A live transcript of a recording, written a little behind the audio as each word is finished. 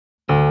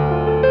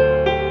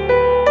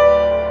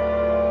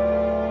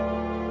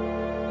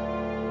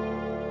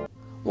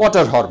What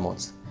are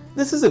hormones?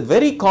 This is a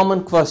very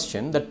common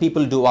question that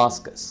people do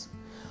ask us.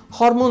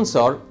 Hormones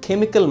are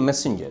chemical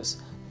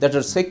messengers that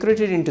are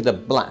secreted into the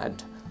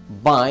blood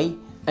by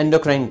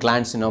endocrine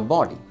glands in our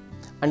body.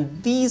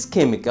 And these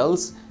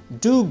chemicals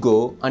do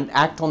go and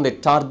act on their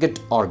target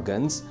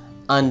organs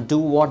and do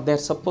what they're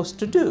supposed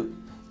to do,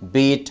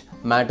 be it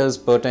matters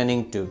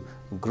pertaining to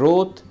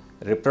growth,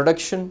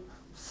 reproduction,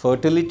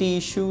 fertility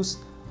issues,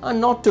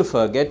 and not to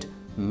forget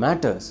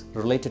matters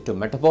related to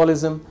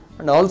metabolism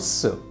and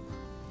also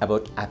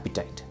about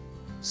appetite.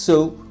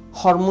 So,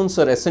 hormones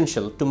are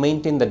essential to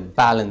maintain that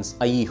balance,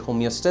 i.e.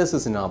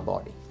 homeostasis in our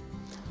body.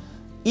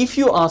 If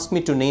you ask me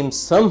to name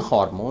some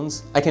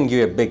hormones, I can give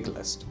you a big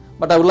list,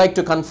 but I would like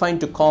to confine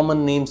to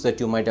common names that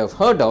you might have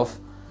heard of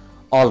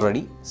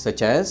already,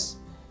 such as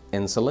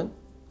insulin,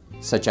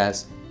 such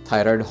as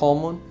thyroid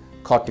hormone,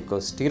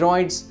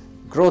 corticosteroids,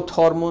 growth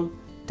hormone,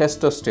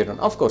 testosterone.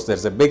 Of course,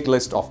 there's a big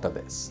list after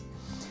this.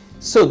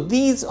 So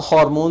these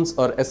hormones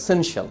are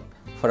essential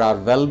for our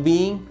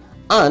well-being,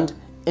 and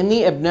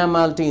any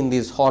abnormality in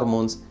these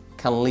hormones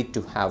can lead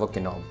to havoc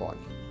in our body.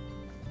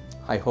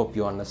 I hope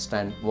you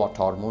understand what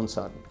hormones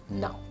are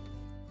now.